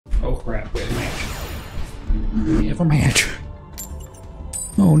crap. Wait a match. We have a match.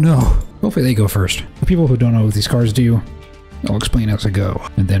 Oh no. Hopefully they go first. For people who don't know what these cards do, I'll explain as I go.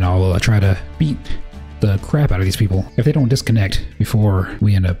 And then I'll try to beat the crap out of these people if they don't disconnect before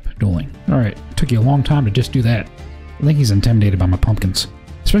we end up dueling. Alright, took you a long time to just do that. I think he's intimidated by my pumpkins.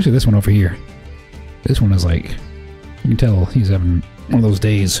 Especially this one over here. This one is like, you can tell he's having one of those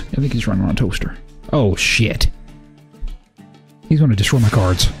days. I think he's running on a toaster. Oh shit. He's going to destroy my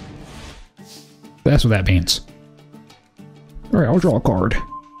cards. That's what that means. Alright, I'll draw a card.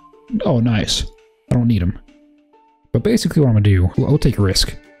 Oh, nice. I don't need him. But basically what I'm going to do, I'll take a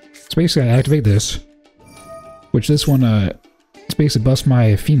risk. So basically I activate this. Which this one, it's basically busts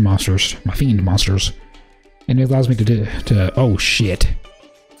my fiend monsters. And it allows me to oh shit.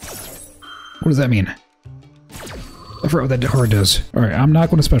 What does that mean? I forgot what that card does. Alright, I'm not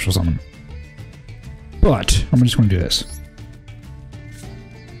going to special summon. But, I'm just going to do this.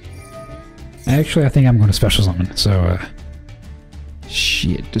 Actually, I think I'm going to special summon, so,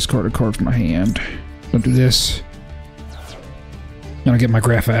 shit, discard a card from my hand. Don't do this. I'm gonna get my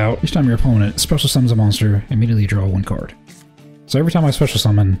graph out. Each time your opponent special summons a monster, immediately draw one card. So every time I special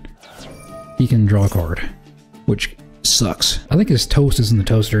summon, he can draw a card. Which sucks. I think his toast is in the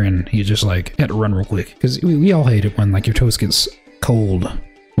toaster and he just like had to run real quick. Because we all hate it when like your toast gets cold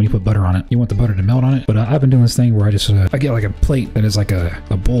when you put butter on it. You want the butter to melt on it. But I've been doing this thing where I just, I get like a plate that is like a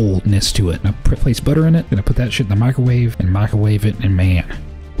boldness to it. And I place butter in it, and I put that shit in the microwave and microwave it, and man,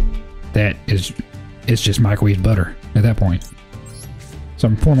 that is, it's just microwave butter at that point. So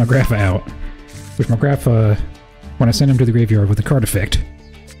I'm pulling my graph out, which my graph, when I send him to the graveyard with the card effect,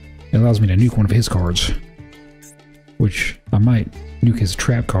 it allows me to nuke one of his cards. Which I might nuke his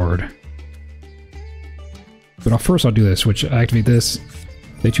trap card. But first I'll do this, which I activate this.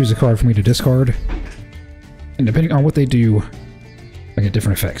 They choose a card for me to discard. And depending on what they do, I get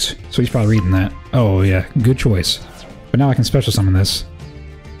different effects. So he's probably reading that. Oh yeah, good choice. But now I can special summon this,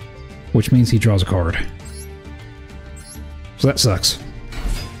 which means he draws a card. So that sucks.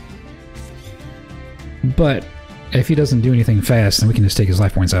 But if he doesn't do anything fast, then we can just take his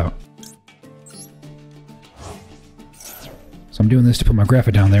life points out. So I'm doing this to put my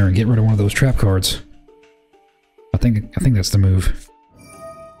graphic down there and get rid of one of those trap cards. I think that's the move.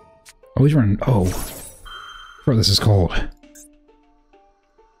 Oh, he's running. Oh, what this is called.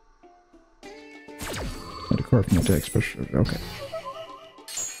 Let a card from the deck. Special. Okay.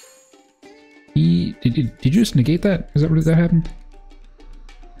 Did you just negate that? Is that what that happened?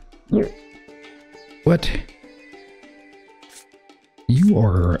 What? You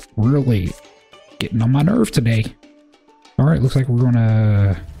are really getting on my nerves today. Alright, looks like we're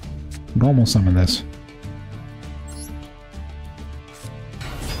gonna normal summon this.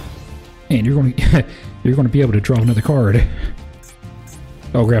 And you're gonna be able to draw another card.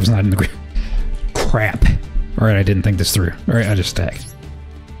 Oh, grab's not in the crap. Alright, I didn't think this through. Alright, I just attacked.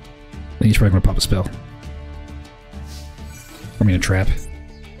 Then he's probably gonna pop a spell. I mean a trap.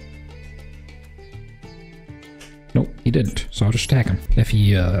 Nope, he didn't. So I'll just attack him if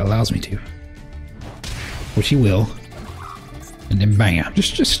he allows me to. Which he will. And then bam.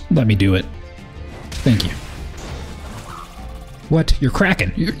 Just let me do it. Thank you. What? You're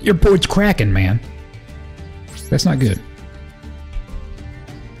cracking. Your board's cracking, man. That's not good.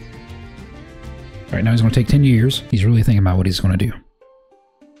 Alright, now he's going to take 10 years. He's really thinking about what he's going to do.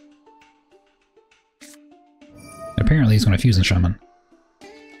 Apparently he's going to Fusion Shaman.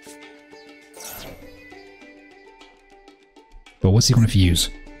 But what's he going to fuse?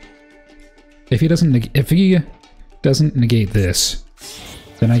 If he doesn't negate this,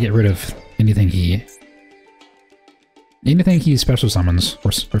 then I get rid of anything he special summons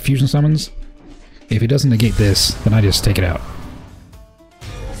or fusion summons. If he doesn't negate this, then I just take it out.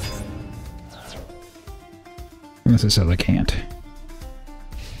 Unless it says I can't.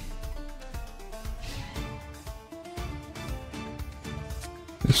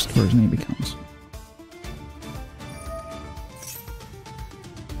 This is where his name becomes.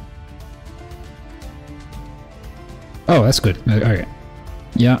 Oh, that's good. Alright.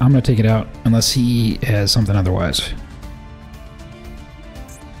 Yeah, I'm gonna take it out unless he has something otherwise.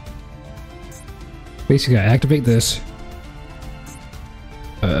 Basically, I activate this.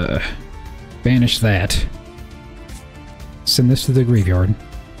 Banish that. Send this to the graveyard,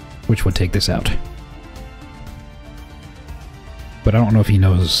 which would take this out. But I don't know if he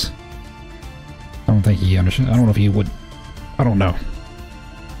knows. I don't think he understands. I don't know if he would. I don't know.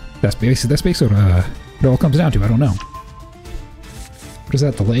 That's basically what it all comes down to. I don't know. What is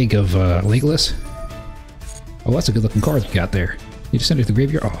that, the leg of Legolas? Oh, that's a good looking card you got there. You just sent it to the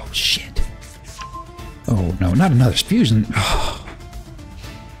graveyard? Oh, shit. Oh, no, not another fusion. Oh.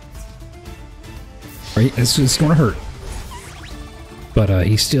 Right? It's gonna hurt. But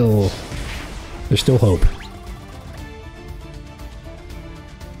there's still hope.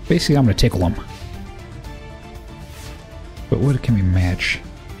 Basically, I'm gonna tickle him. But what can we match?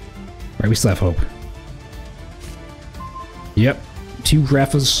 Right, we still have hope. Yep, 2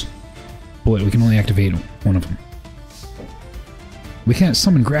 Graphas. But we can only activate one of them. We can't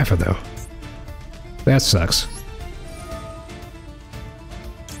summon Grapha though. That sucks.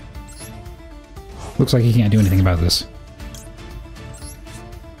 Looks like he can't do anything about this.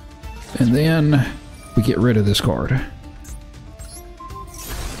 And then we get rid of this card.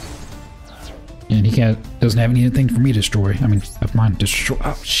 And he doesn't have anything for me to destroy. I mean, of mine to destroy.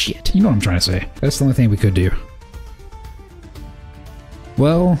 Oh shit! You know what I'm trying to say. That's the only thing we could do.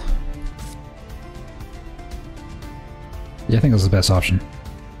 Well, yeah, I think that was the best option.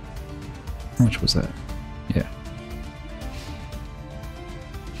 How much was that? Yeah.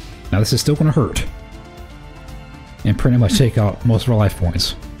 Now this is still going to hurt. And pretty much take out most of our life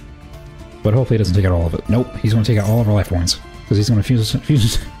points. But hopefully it doesn't take out all of it. Nope, he's going to take out all of our life points. Because he's going to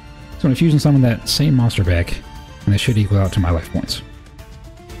fusion summon that same monster back. And it should equal out to my life points.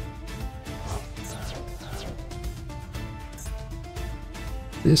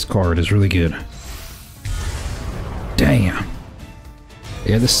 This card is really good. Damn.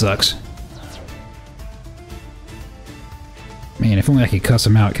 Yeah, this sucks. Man, if only I could cuss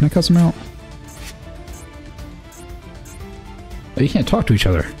him out. Can I cuss him out? Oh, you can't talk to each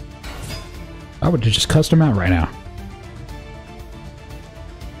other. I would have just cussed him out right now.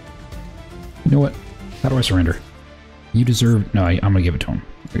 You know what? How do I surrender? You deserve... No, I'm gonna give it to him.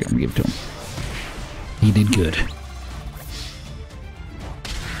 I'm gonna give it to him. He did good.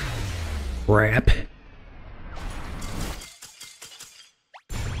 Crap.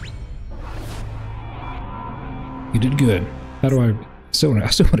 You did good. How do I still want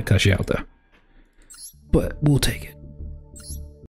to cuss you out though? But we'll take it.